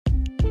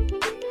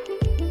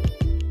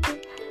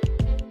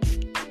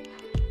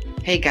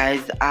Hey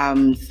guys,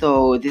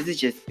 so this is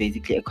just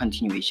basically a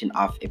continuation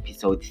of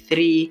episode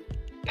 3,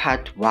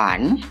 part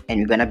 1, and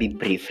we're gonna be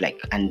brief,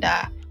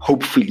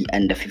 hopefully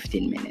under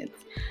 15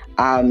 minutes.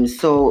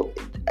 So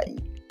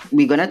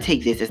we're gonna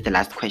take this as the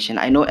last question.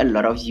 I know a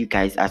lot of you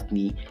guys asked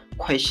me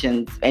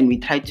questions, and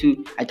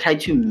I tried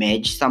to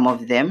merge some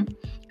of them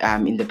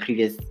in the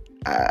previous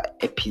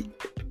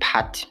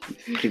part.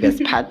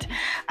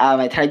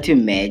 I tried to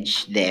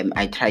merge them.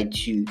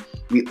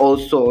 We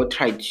also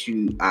tried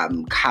to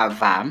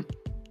cover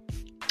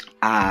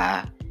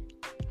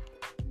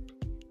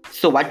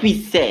so what we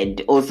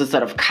said also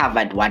sort of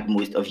covered what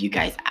most of you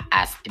guys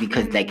asked,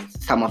 because like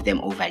some of them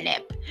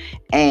overlap.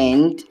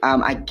 And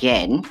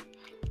again,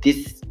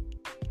 this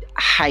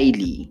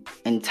entirely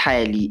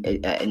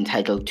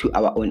entitled to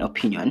our own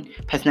opinion,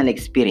 personal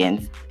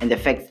experience, and the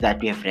facts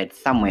that we have read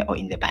somewhere or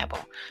in the Bible.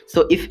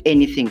 So if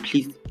anything,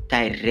 please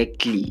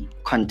directly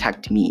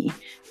contact me.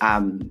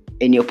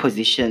 Any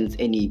oppositions,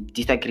 any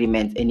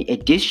disagreements, any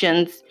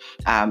additions,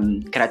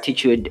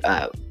 gratitude,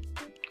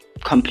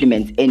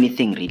 compliments,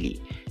 anything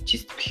really,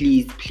 just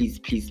please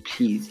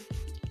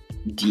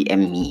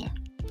DM me.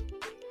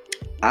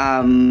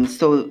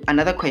 So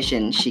another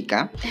question,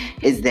 Shika,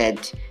 is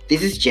that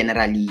this is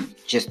generally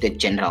just a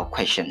general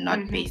question,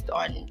 not based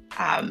on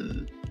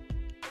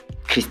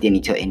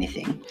Christianity or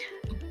anything.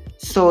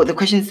 So the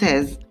question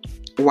says,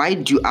 why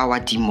do our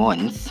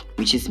demons,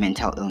 which is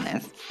mental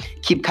illness,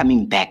 keep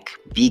coming back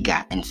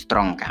bigger and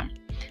stronger?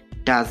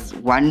 Does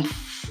one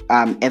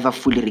ever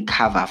fully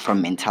recover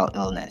from mental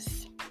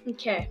illness?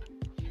 Okay.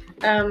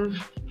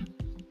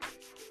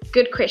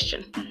 Good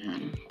question.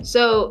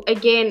 So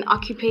again,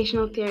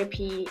 occupational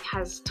therapy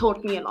has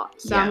taught me a lot.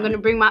 So I'm going to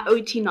bring my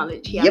OT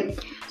knowledge here. Yep.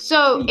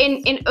 So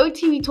in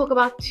OT, we talk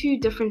about two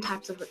different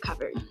types of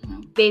recovery.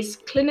 There's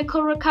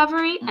clinical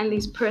recovery and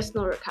there's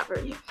personal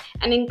recovery.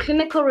 And in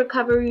clinical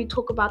recovery, we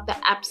talk about the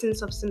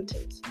absence of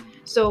symptoms.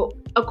 So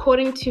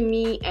according to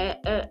me,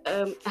 a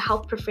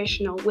health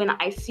professional, when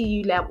I see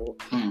you level,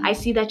 I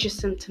see that your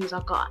symptoms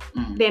are gone.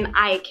 Then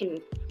I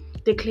can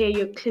declare you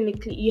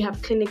have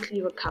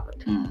clinically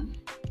recovered.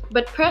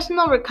 But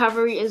personal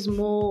recovery is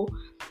more,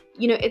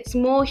 it's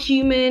more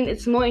human,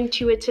 it's more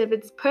intuitive,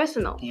 it's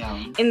personal.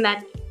 In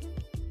that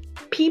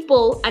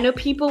I know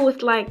people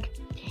with like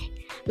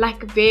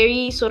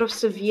very sort of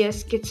severe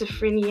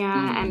schizophrenia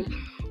and,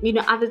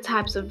 other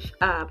types of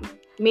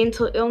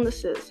mental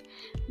illnesses.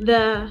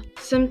 The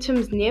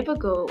symptoms never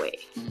go away,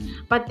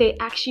 but they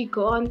actually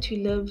go on to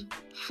live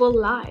full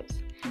lives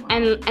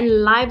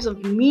and lives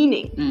of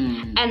meaning.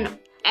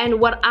 And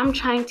what I'm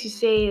trying to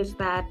say is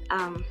that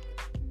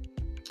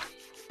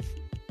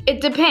it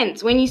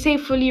depends. When you say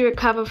fully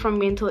recover from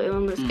mental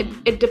illness,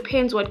 it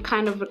depends what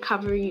kind of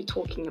recovery you're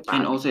talking about.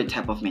 And also the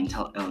type of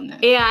mental illness.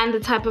 Yeah, and the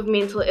type of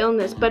mental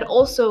illness. But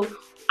also,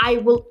 I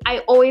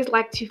always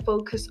like to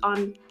focus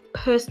on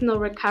personal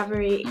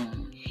recovery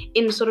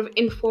in sort of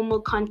informal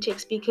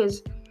context,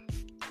 because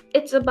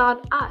it's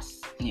about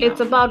us. It's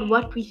about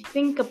what we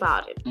think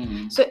about it.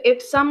 So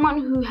if someone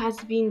who has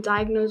been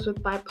diagnosed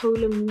with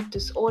bipolar mood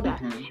disorder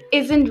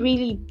isn't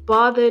really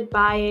bothered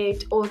by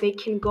it, or they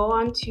can go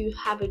on to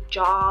have a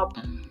job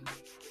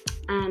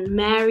and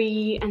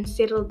marry and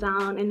settle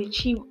down and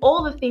achieve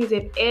all the things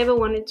they've ever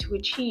wanted to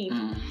achieve,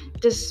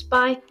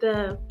 despite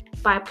the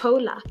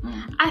bipolar,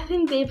 I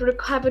think they've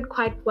recovered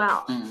quite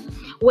well.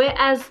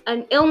 Whereas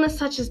an illness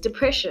such as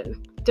depression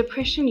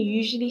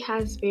usually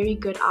has very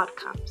good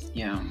outcomes.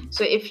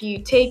 So if you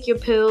take your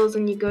pills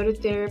and you go to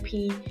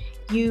therapy,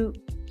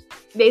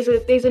 there's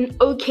an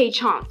okay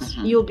chance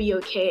you'll be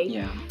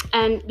okay.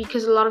 And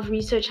because a lot of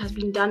research has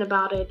been done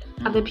about it,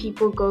 other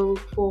people go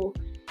for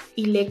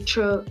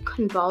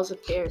electroconvulsive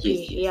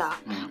therapy,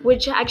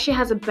 which actually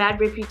has a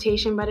bad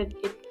reputation, but it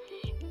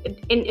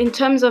in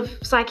terms of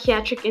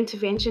psychiatric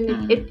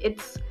intervention,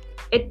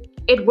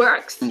 it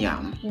works.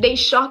 They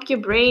shock your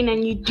brain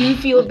and you do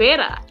feel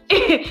better.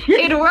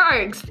 It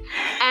works.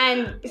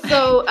 And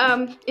so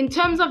in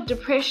terms of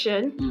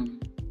depression,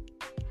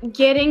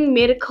 getting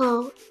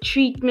medical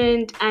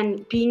treatment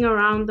and being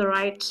around the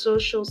right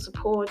social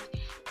support,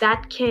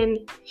 that can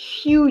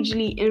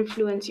hugely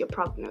influence your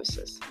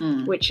prognosis,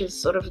 which is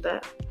sort of the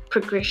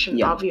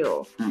progression of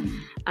your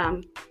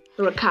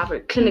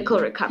clinical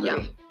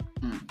recovery.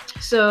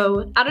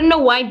 So I don't know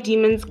why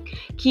demons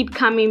keep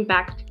coming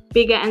back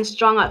bigger and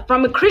stronger.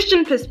 From a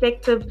Christian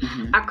perspective,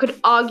 I could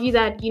argue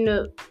that,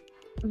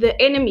 the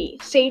enemy,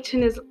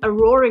 Satan, is a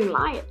roaring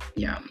lion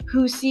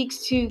who seeks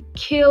to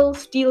kill,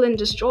 steal, and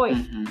destroy.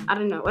 I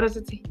don't know. What does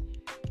it say?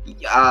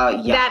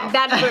 That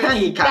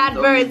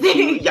verse.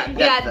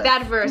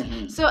 That verse.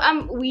 So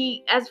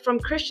we, as from a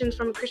Christian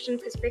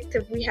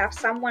perspective, we have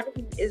someone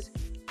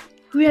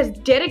who has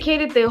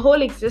dedicated their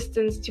whole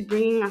existence to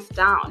bringing us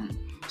down.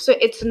 So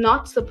it's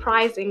not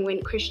surprising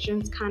when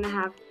Christians kind of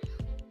have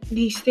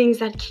these things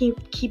that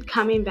keep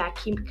coming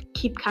back in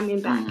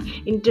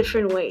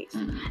different ways.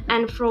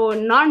 And for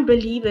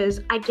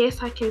non-believers, I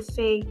guess I can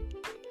say,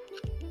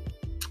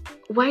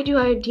 why do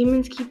our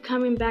demons keep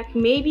coming back?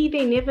 Maybe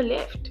they never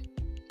left.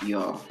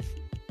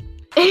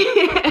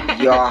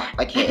 Yeah,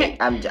 okay.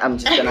 I'm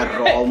just gonna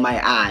roll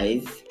my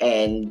eyes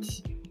and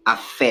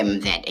affirm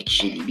that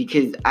actually,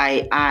 because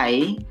I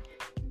am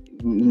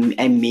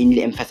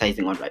mainly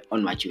emphasizing on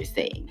what you were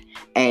saying,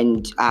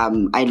 and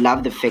I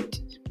love the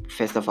fact.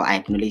 First of all, I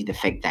acknowledge the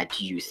fact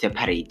that you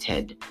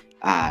separated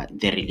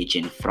the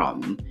religion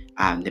from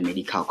the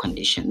medical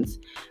conditions,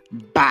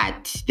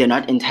 but they're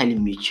not entirely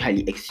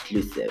mutually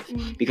exclusive,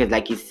 because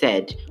like you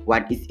said,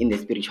 what is in the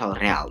spiritual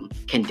realm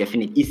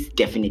is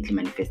definitely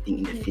manifesting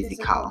in the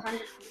physical.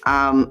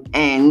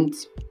 And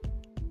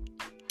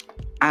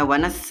I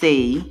want to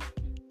say,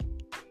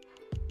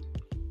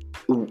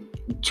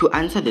 to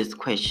answer this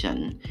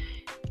question,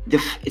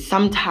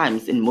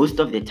 sometimes, and most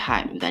of the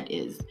time, that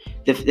is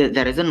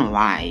the reason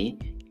why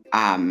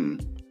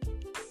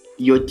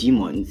your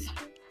demons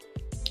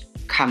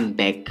come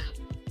back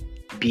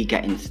bigger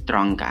and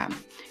stronger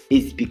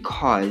is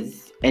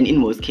because, and in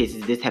most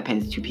cases this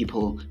happens to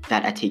people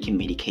that are taking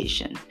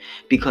medication,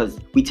 because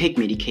we take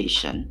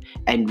medication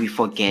and we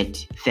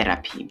forget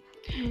therapy.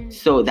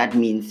 So that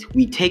means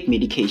we take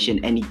medication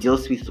and it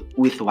deals with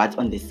what's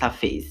on the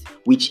surface,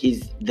 which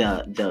is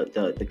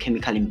the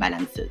chemical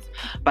imbalances.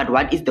 But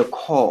what is the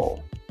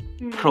core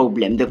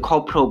problem? The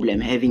core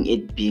problem having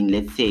it being,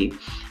 let's say,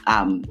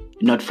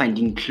 not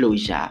finding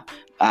closure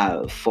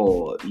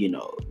for,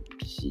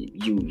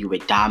 you were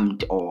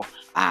dumped, or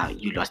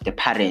you lost a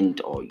parent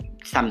or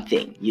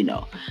something,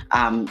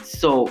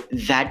 so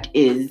that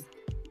is,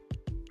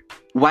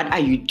 what are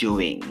you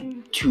doing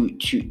to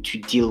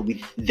deal with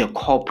the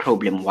core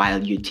problem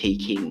while you're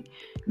taking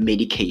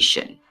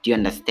medication? Do you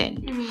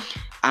understand?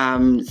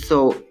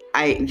 So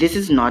this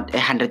is not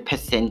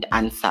 100%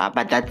 answer,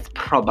 but that's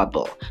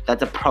probable.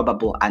 That's a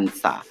probable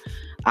answer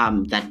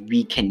that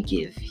we can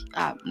give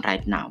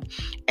right now.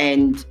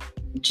 And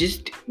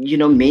just,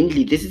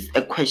 mainly this is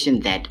a question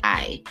that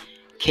I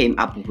came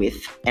up with,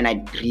 and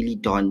I really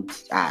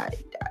don't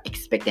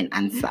expect an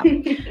answer.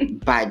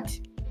 But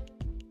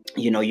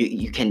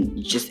you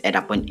can just add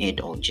up on it,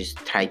 or just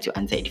try to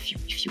answer it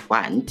if you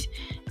want.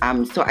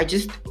 So I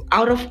just,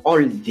 out of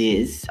all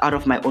this, out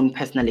of my own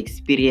personal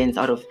experience,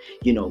 out of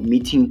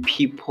meeting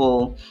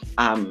people,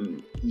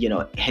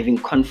 having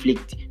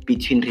conflict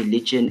between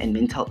religion and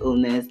mental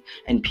illness,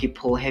 and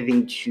people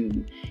having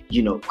to,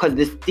 because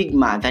the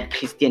stigma that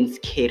Christians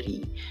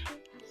carry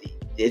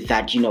is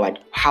that,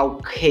 how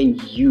can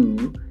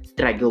you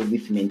struggle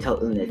with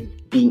mental illness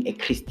being a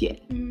Christian,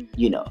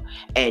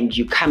 and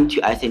you come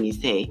to us and you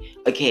say,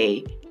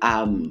 okay,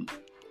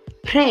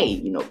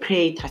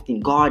 pray, trust in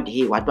God,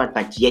 hey, what,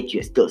 but yet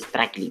you're still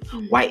struggling.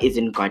 Why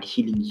isn't God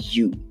healing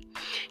you?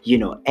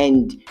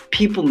 And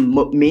people,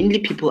 mainly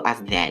people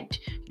ask that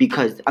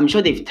because I'm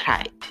sure they've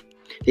tried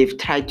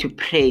to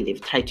pray,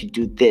 they've tried to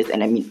do this,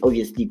 and I mean,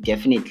 obviously,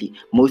 definitely,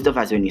 most of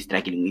us, when we're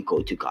struggling, we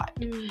go to God,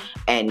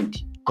 and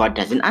God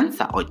doesn't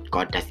answer, or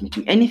God doesn't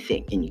do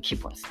anything, and you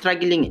keep on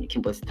struggling,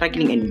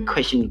 and we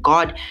question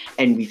God,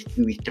 and we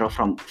withdraw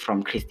from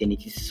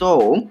Christianity.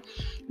 So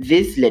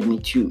this led me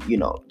to,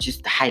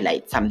 just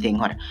highlight something,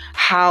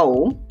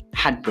 how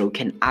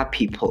heartbroken are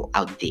people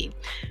out there,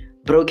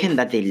 broken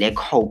that they lack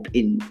hope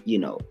in,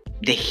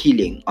 the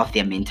healing of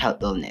their mental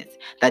illness,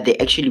 that they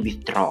actually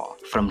withdraw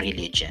from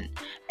religion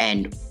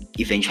and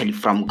eventually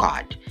from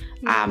God.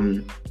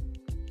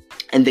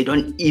 And they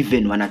don't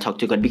even want to talk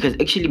to God, because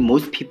actually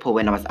most people,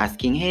 when I was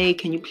asking, hey,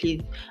 can you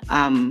please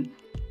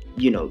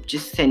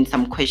just send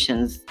some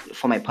questions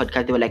for my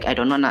podcast, they were like, I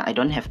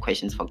don't have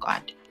questions for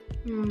God.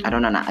 I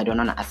don't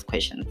wanna ask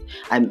questions.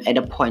 I'm at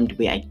a point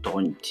where I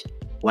don't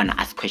want to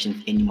ask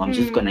questions anymore. I'm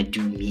just gonna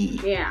do me.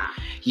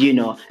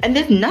 And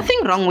there's nothing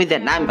wrong with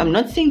that. I'm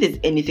not saying there's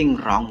anything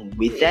wrong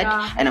with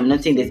that, and I'm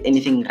not saying there's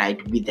anything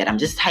right with that. I'm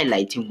just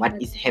highlighting what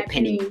is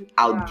happening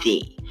out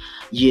there,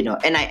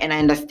 and I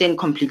understand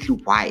completely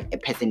why a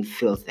person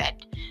feels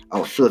that,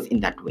 or feels in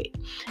that way.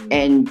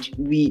 And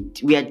we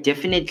are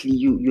definitely,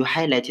 you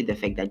highlighted the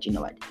fact that,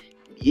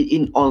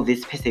 in all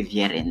this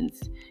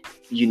perseverance,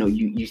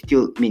 you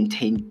still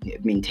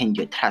maintain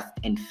your trust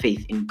and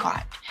faith in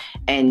God.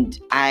 And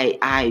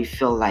I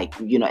feel like,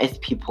 as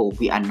people,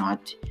 we are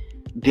not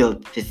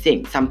built the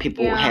same. Some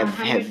people have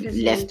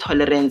less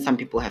tolerance, some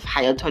people have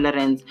higher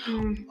tolerance,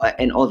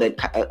 and all that,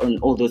 and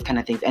all those kind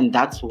of things. And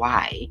that's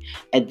why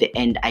at the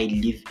end I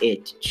leave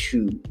it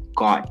to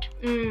God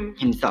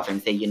himself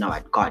and say,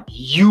 God,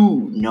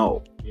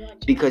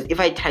 because if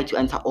I try to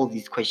answer all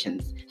these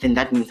questions, then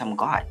that means I'm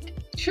God.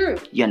 True.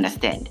 You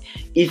understand?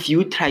 If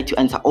you try to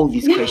answer all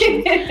these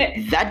questions,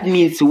 that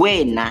means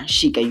when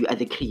Shika, you are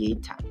the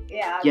creator.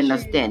 You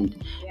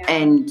understand?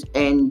 And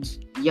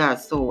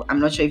so I'm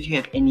not sure if you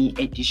have any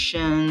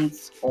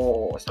additions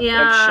or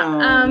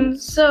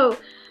subtractions. So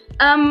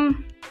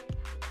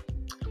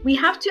we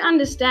have to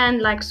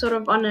understand, like, sort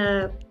of on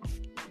a,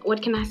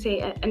 what can I say,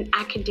 an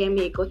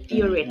academic or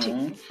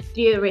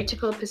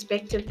theoretical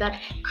perspective, that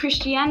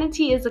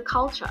Christianity is a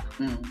culture.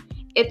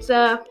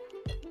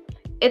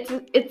 it's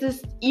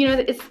this,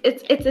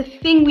 it's a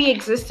thing we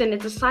exist in.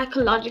 It's a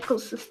psychological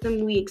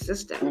system we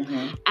exist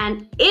in.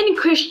 And in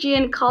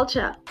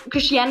Christianity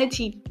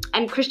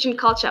and Christian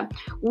culture,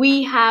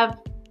 we have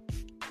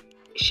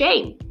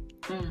shame,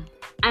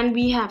 and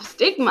we have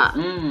stigma,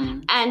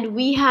 and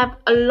we have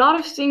a lot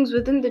of things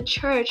within the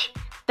church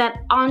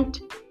that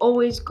aren't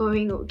always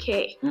going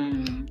okay.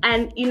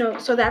 And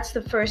so that's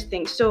the first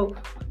thing. So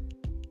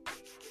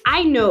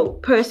I know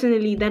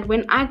personally that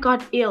when I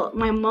got ill,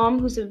 my mom,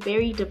 who's a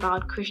very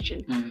devout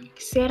Christian,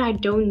 said I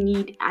don't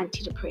need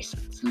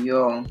antidepressants.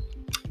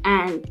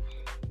 And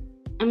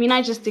I mean,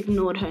 I just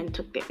ignored her and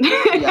took them.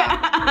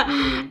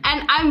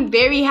 And I'm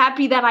very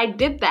happy that I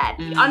did that,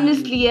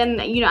 honestly.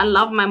 And I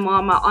love my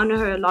mom. I honor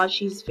her a lot.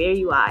 She's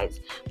very wise.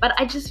 But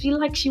I just feel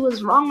like she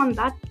was wrong on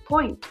that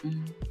point.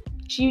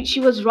 She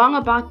was wrong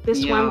about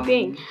this one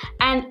thing.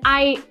 And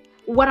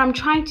what I'm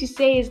trying to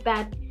say is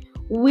that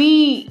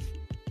we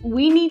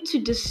need to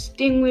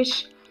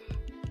distinguish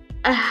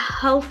a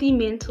healthy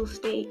mental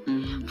state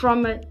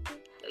from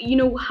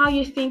how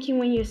you're thinking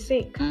when you're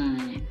sick.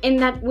 In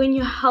that when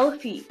you're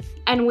healthy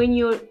and when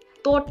your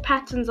thought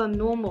patterns are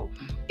normal,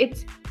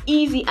 it's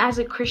easy as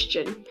a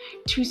Christian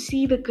to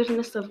see the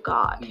goodness of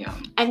God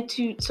and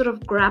to sort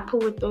of grapple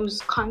with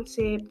those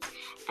concepts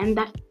and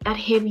that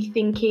heavy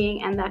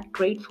thinking and that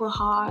grateful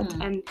heart,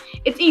 and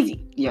it's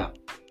easy.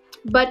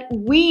 But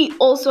we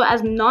also,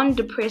 as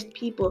non-depressed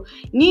people,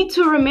 need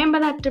to remember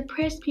that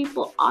depressed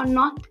people are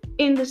not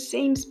in the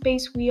same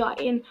space we are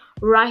in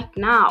right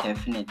now.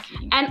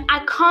 Definitely. And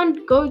I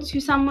can't go to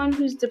someone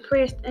who's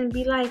depressed and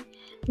be like,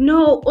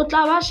 no,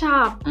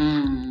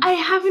 I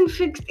haven't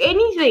fixed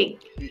anything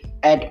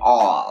at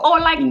all. Or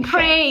like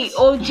pray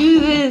or do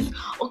this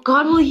or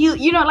God will heal.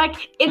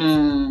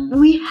 It's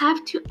we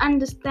have to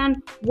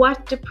understand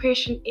what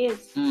depression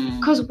is,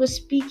 because we're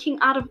speaking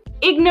out of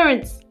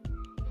ignorance.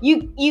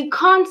 You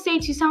can't say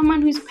to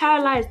someone who's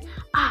paralyzed,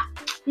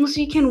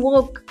 you can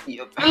walk.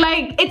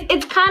 Like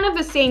it's kind of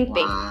the same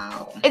thing.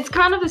 It's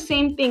kind of the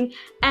same thing.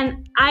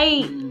 And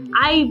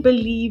I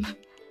believe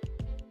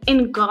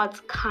in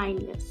God's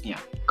kindness.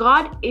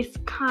 God is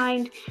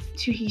kind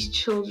to his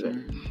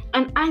children.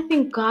 And I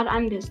think God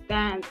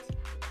understands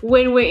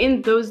when we're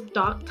in those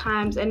dark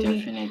times and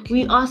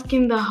we ask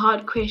him the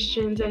hard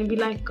questions and be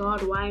like,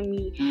 God, why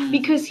me?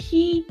 Because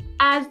he,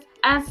 as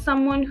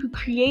someone who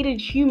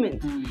created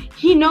humans,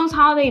 he knows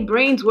how their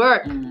brains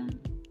work.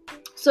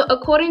 So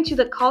according to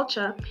the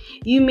culture,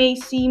 you may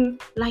seem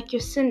like you're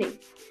sinning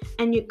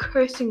and you're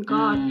cursing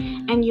God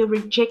and you're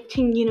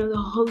rejecting, the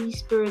Holy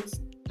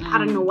Spirit's, I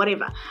don't know,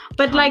 whatever.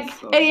 But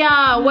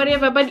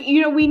whatever. But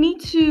we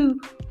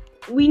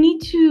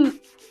need to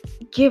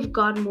give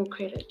God more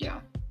credit.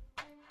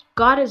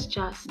 God is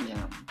just.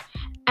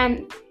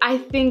 And I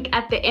think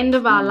at the end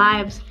of our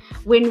lives,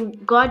 when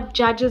God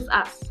judges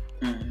us,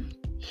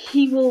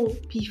 he will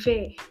be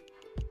fair.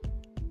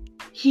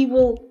 He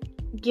will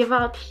give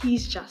out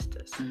his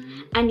justice.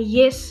 And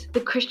yes, the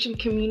Christian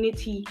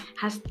community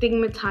has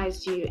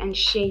stigmatized you and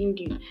shamed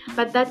you,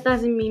 but that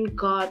doesn't mean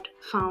God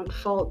found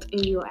fault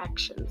in your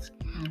actions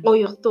or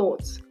your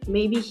thoughts.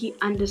 Maybe he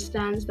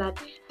understands that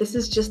this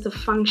is just a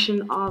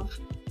function of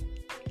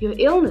your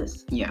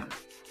illness.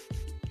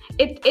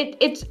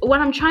 It's what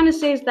I'm trying to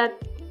say is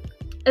that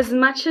as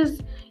much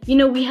as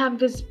we have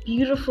this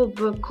beautiful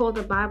book called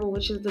the Bible,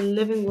 which is the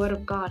living word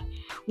of God,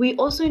 we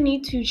also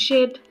need to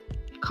shed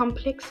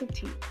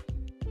complexity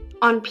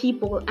on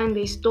people and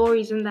their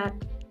stories, in that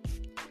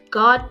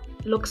God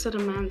looks at a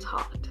man's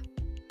heart.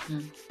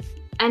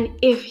 And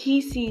if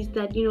he sees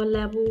that,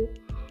 Lebo,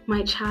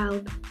 my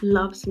child,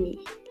 loves me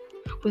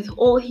with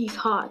all his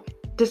heart,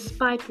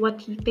 despite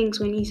what he thinks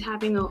when he's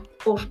having an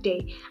off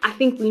day, I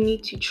think we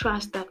need to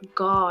trust that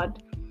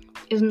God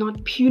is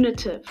not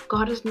punitive.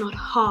 God is not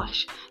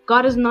harsh.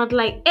 God is not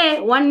like,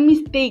 one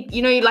mistake,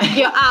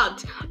 you're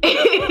out.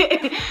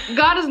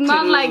 God is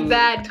not like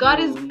that. God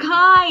is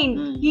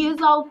kind. He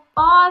is our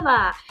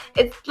Father.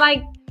 It's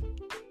like,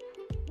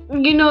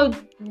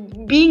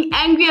 being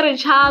angry at a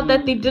child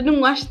that they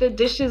didn't wash the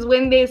dishes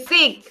when they're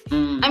sick.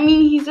 I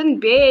mean, he's in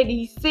bed,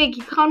 he's sick,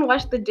 he can't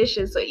wash the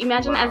dishes. So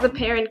imagine as a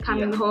parent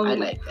coming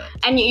home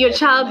and your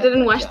child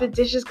didn't wash the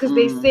dishes because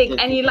they're sick,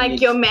 and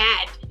you're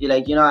mad. You're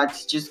like,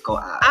 what, just go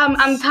out.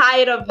 I'm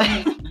tired of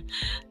you.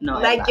 No,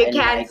 you're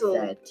cancelled.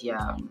 Like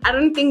that. I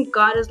don't think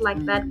God is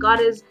like that. God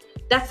is,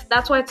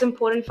 that's why it's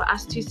important for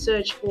us to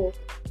search for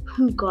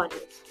who God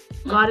is.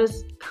 God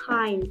is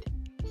kind.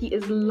 He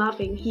is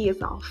loving. He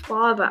is our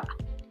Father.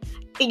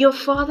 Your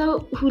Father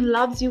who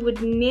loves you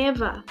would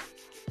never,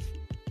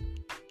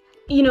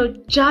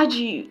 judge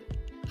you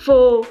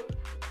for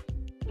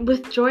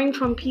withdrawing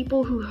from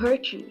people who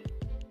hurt you.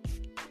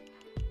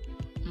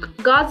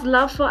 God's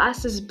love for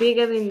us is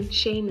bigger than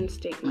shame and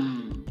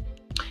stigma.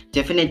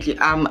 Definitely.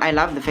 I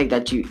love the fact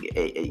that you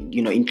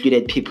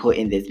included people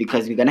in this,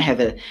 because we're gonna have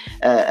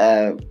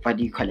a what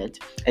do you call it?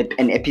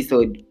 An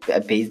episode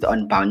based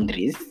on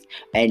boundaries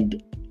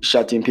and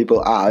shutting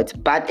people out.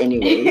 But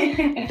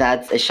anyway,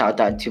 that's a shout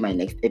out to my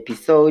next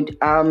episode.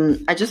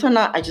 I just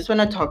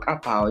wanna talk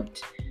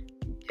about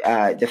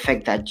the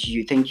fact that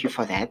you, thank you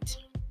for that.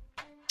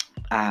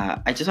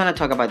 I just want to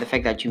talk about the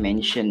fact that you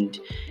mentioned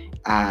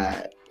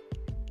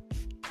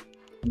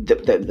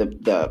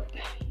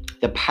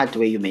the part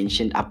where you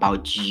mentioned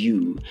about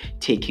you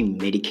taking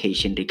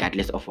medication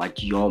regardless of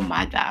what your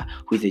mother,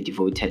 who is a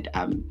devoted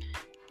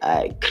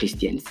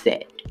Christian,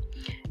 said.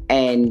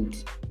 And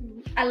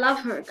I love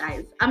her,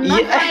 guys. I'm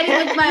not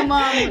fighting with my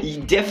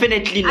mom.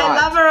 Definitely not. I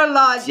love her a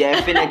lot.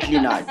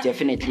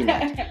 Definitely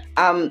not.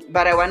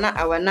 But I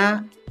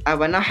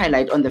wanna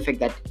highlight on the fact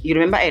that, you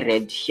remember I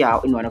read here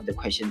in one of the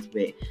questions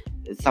where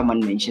someone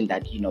mentioned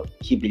that,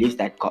 he believes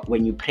that God,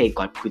 when you pray,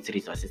 God puts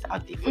resources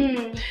out there for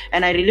you.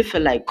 And I really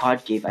feel like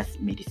God gave us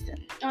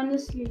medicine.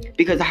 Honestly.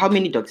 Because how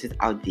many doctors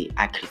out there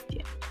are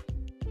Christian,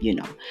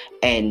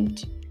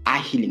 and are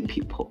healing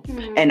people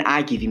and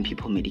are giving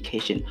people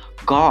medication?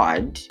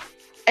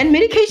 And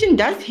medication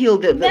does heal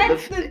the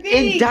thing.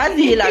 It does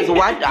heal us.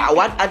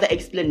 What other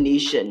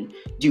explanation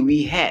do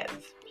we have?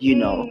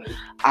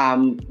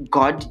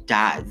 God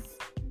does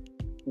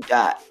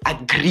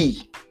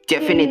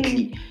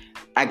definitely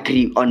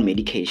agree on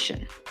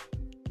medication.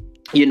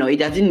 It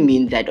doesn't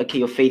mean that, okay,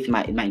 your faith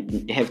might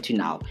have to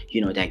now,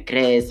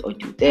 digress or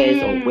do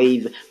this or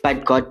wave,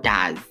 but God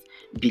does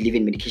believe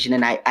in medication.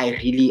 And I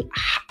really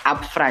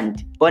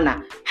upfront,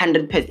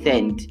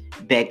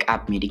 100% back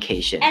up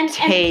medication.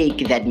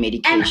 Take that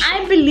medication. And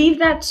I believe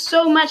that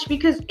so much,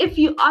 because if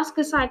you ask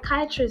a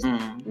psychiatrist,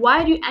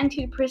 why do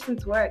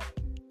antidepressants work?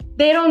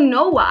 They don't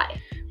know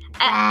why.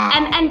 Wow.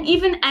 And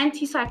even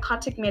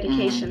antipsychotic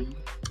medication,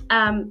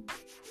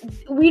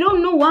 we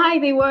don't know why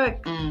they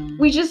work.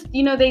 We just,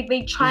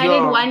 they tried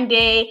it one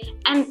day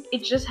and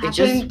it just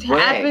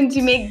happened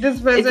to make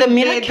this person. It's a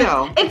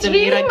miracle. It's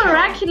really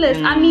miraculous.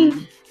 I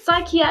mean,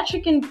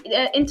 psychiatric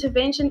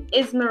intervention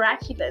is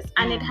miraculous,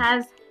 and it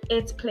has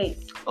its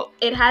place.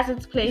 It has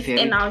its place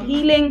in our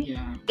healing.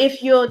 Yeah.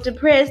 If you're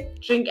depressed,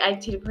 drink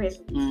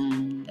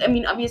antidepressants. I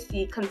mean,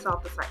 obviously,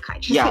 consult the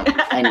psychiatrist.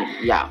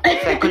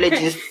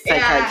 Psychologist,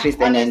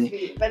 psychiatrist, and then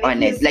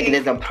on it. Like,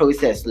 there's a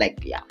process.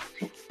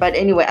 But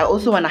anyway, I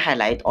also want to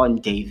highlight on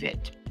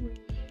David.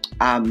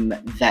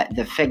 That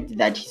the fact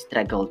that he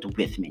struggled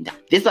with mental.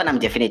 This one, I'm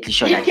definitely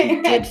sure that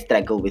he did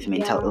struggle with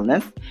mental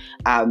illness.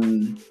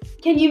 Can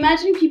you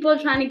imagine people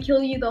trying to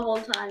kill you the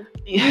whole time?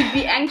 You'd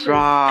be anxious.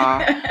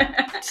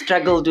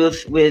 Struggled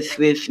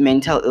with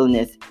mental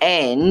illness,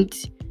 and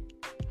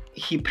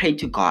he prayed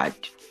to God.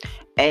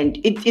 And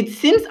it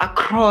seems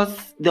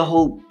across the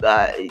whole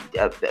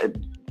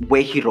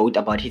where he wrote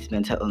about his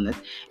mental illness,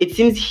 it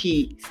seems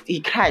he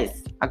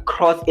cries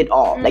across it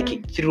all,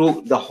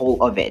 through the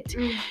whole of it.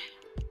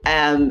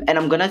 And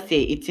I'm gonna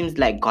say, it seems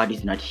like God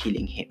is not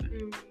healing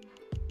him.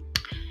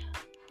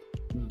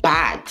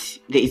 But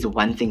there is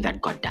one thing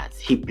that God does.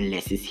 He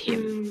blesses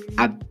him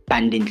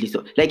abundantly.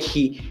 So,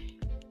 he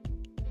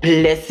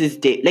blesses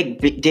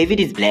David. David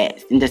is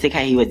blessed in the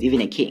second he was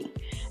even a king.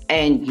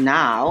 And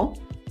now,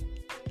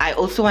 I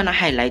also want to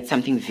highlight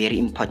something very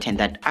important,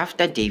 that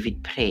after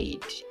David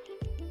prayed,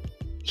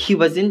 he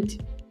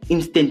wasn't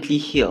instantly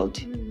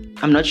healed.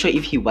 I'm not sure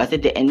if he was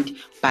at the end,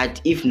 but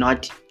if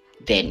not,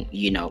 then,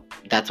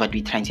 that's what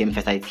we're trying to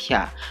emphasize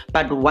here.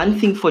 But one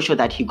thing for sure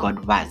that he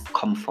got was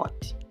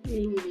comfort.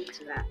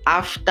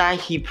 After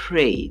he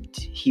prayed,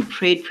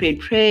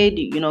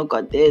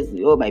 God, this,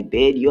 my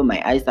bed,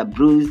 my eyes are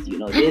bruised,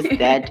 this,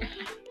 that.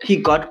 He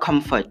got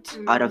comfort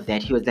out of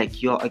that. He was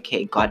like, you're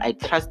okay, God, I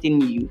trust in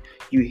you.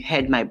 You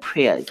heard my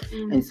prayers,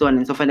 and so on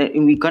and so forth.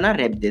 And we're gonna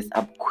wrap this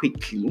up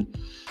quickly.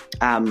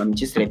 I'm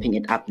just wrapping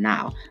it up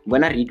now. I'm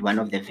gonna read one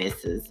of the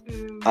verses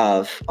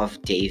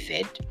of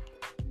David.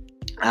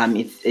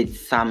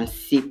 It's Psalm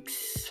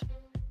 6,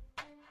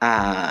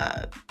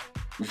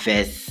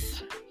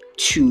 verse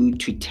 2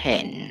 to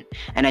 10.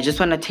 And I just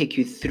want to take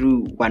you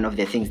through one of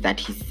the things that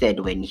he said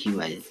when he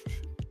was,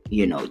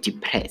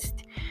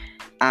 depressed.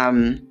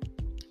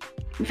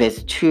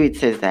 Verse 2, it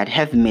says that,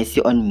 have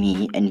mercy on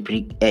me and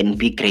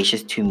be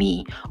gracious to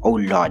me, O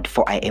Lord,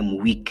 for I am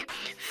weak,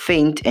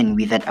 faint and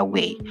withered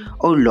away.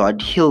 O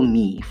Lord, heal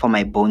me, for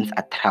my bones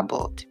are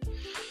troubled.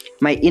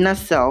 My inner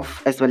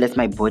self, as well as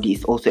my body,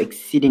 is also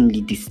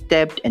exceedingly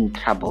disturbed and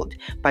troubled.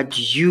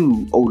 But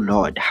you, O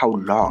Lord, how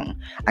long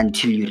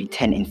until you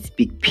return and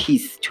speak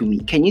peace to me?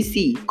 Can you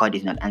see God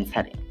is not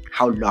answering?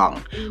 How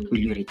long will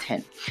you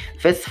return?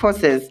 Verse 4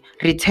 says,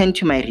 return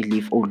to my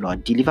relief, O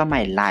Lord. Deliver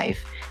my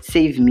life.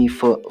 Save me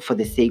for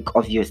the sake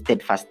of your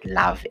steadfast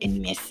love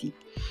and mercy.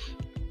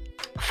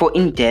 For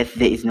in death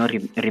there is no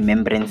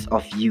remembrance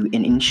of you,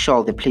 and in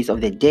Sheol the place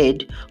of the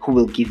dead, who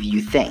will give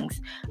you thanks.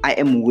 I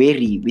am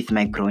weary with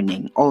my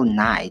groaning. All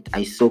night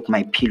I soak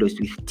my pillows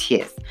with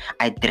tears.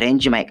 I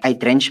drench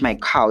my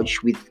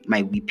couch with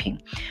my weeping.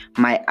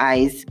 My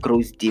eyes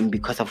grows dim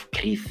because of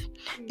grief.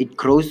 It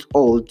grows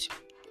old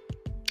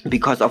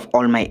because of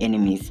all my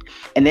enemies.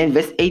 And then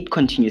verse 8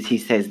 continues. He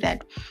says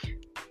that,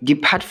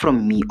 depart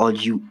from me, all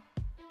you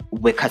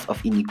workers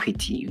of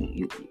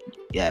iniquity,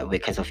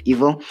 workers of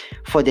evil,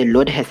 for the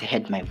Lord has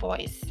heard my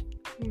voice.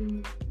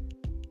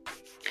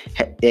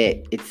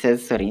 It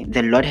says,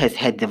 the Lord has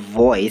heard the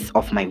voice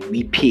of my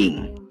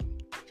weeping.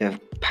 the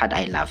part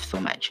I love so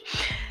much.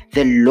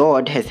 The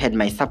Lord has heard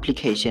my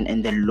supplication,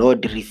 and the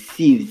Lord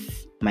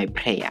receives my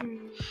prayer.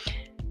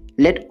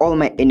 Let all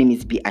my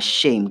enemies be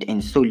ashamed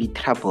and sorely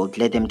troubled.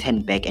 Let them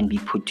turn back and be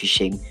put to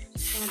shame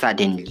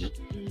suddenly.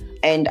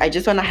 And I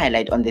just want to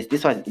highlight on this.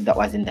 That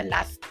was in the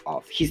last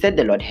of. He said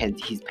the Lord heard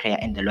his prayer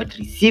and the Lord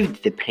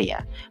received the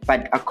prayer.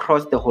 But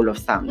across the whole of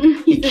Psalm,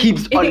 he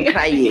keeps on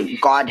crying,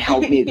 God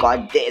help me,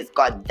 God this,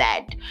 God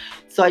that.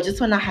 So I just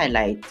want to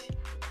highlight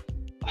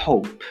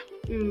hope.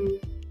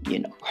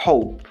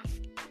 Hope.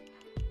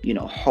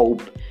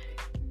 Hope.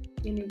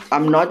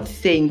 I'm not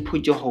saying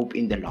put your hope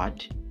in the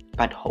Lord,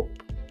 but hope.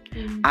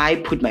 I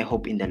put my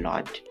hope in the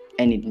Lord,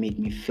 and it made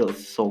me feel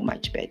so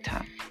much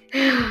better.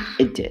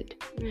 It did.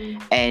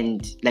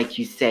 And like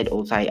you said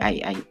also,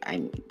 I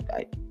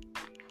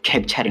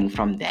capturing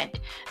from that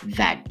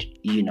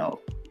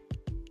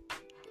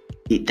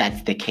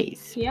that's the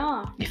case.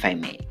 Yeah. If I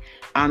may.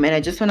 And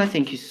I just want to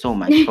thank you so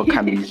much for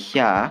coming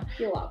here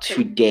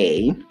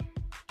today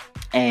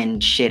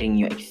and sharing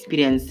your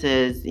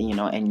experiences,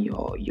 and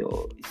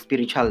your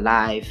spiritual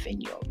life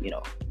and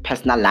your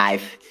personal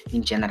life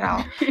in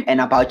general,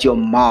 and about your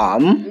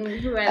mom,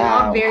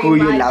 who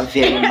you love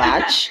very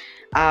much.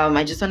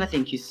 I just want to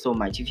thank you so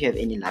much. If you have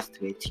any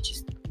last words,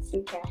 just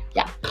okay.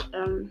 Yeah.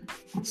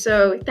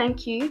 So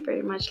thank you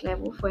very much,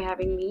 Level, for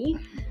having me.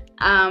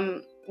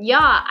 I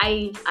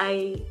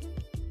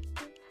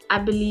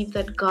believe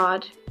that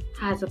God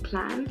has a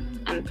plan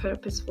and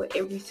purpose for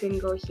every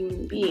single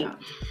human being,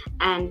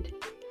 and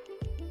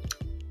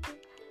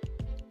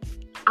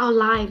our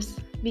lives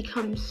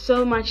become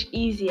so much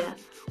easier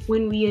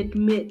when we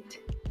admit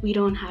we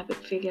don't have it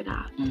figured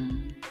out.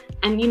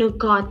 And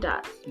God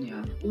does.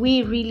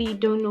 We really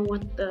don't know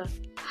what the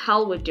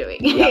hell we're doing.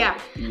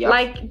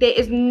 Like there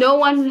is no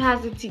one who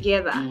has it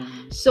together.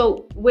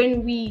 So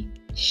when we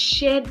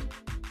shed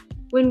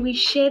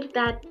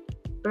that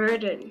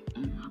burden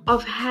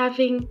of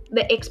having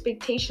the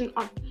expectation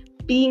of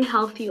being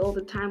healthy all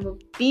the time, of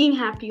being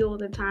happy all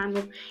the time,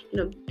 of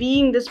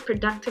being this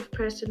productive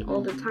person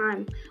all the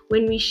time,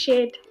 when we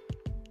shed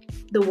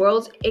the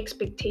world's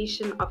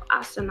expectation of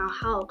us and our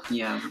health,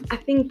 I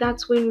think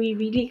that's when we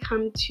really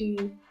come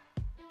to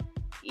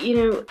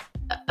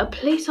a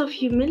place of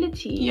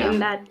humility, in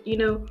that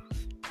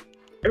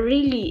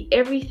really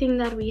everything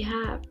that we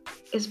have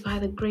is by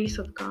the grace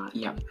of God.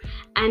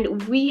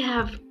 And we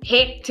have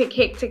hectic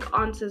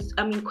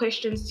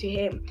questions to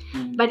him.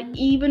 But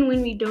even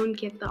when we don't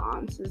get the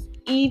answers,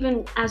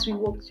 even as we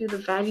walk through the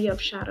valley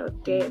of shadow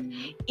of death,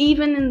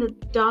 even in the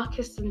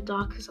darkest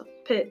of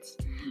pits,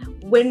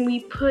 when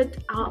we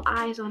put our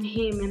eyes on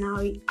him and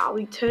our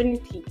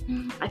eternity,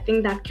 I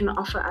think that can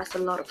offer us a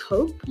lot of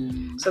hope.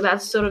 So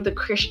that's sort of the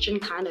Christian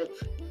kind of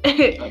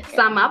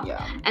sum up,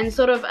 and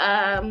sort of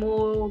a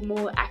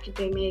more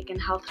academic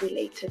and health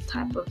related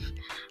type of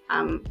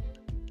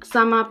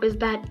sum up is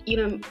that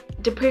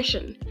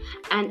depression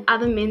and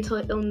other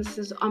mental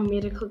illnesses are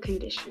medical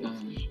conditions.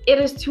 It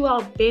is to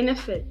our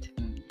benefit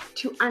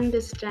to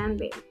understand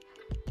them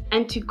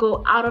and to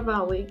go out of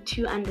our way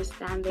to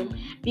understand them,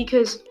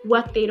 because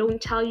what they don't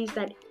tell you is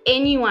that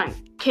anyone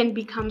can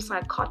become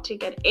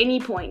psychotic at any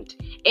point.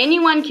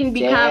 Anyone can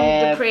become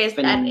depressed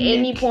at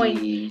any point.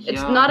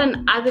 It's not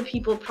an other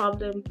people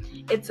problem.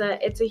 It's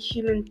a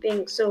human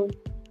thing. So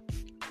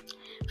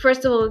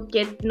first of all,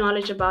 get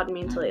knowledge about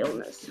mental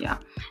illness.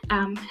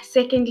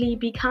 Secondly,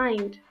 be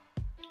kind.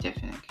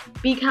 Definitely.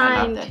 Be kind.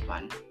 I love that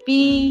one.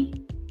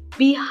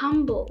 Be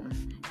humble.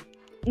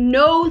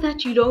 Know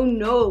that you don't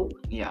know.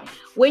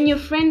 When your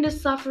friend is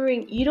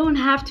suffering, you don't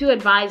have to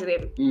advise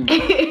them.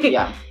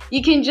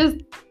 You can just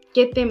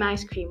get them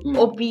ice cream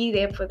or be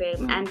there for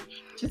them and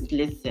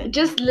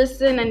just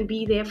listen and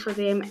be there for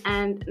them.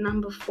 And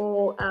number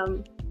 4,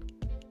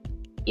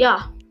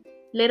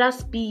 let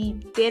us be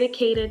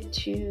dedicated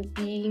to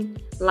being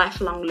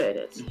lifelong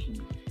learners.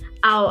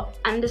 Our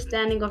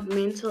understanding of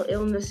mental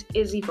illness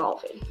is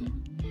evolving.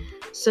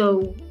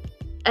 So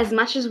as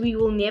much as we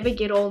will never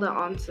get all the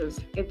answers,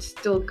 it's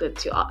still good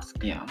to ask.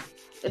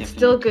 It's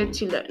still good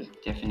to learn.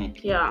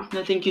 Definitely. No,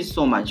 thank you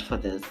so much for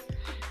this.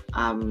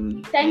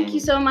 Thank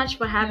you so much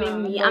for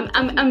having me.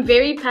 I'm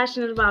very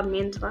passionate about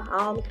mental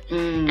health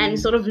and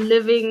sort of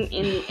living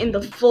in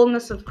the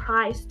fullness of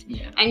Christ.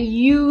 And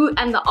you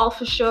and the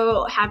Alpha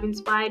Show have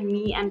inspired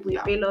me and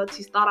Boipelo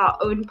to start our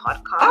own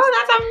podcast. Oh,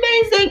 that's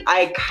amazing!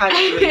 I can't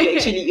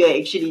even. You're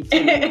actually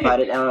telling me about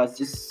it, and I was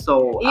just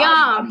so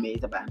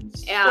amazed. But I'm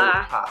so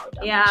proud.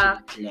 I'm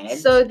actually glad.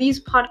 So these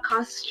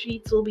podcast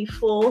streets will be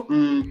full.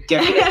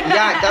 Definitely.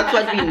 That's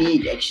what we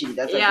need. Actually,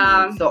 that's what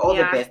we need. So all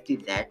the best to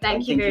that.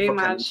 Thank you very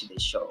much to the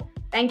show.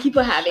 Thank you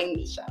for having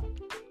me. Sure.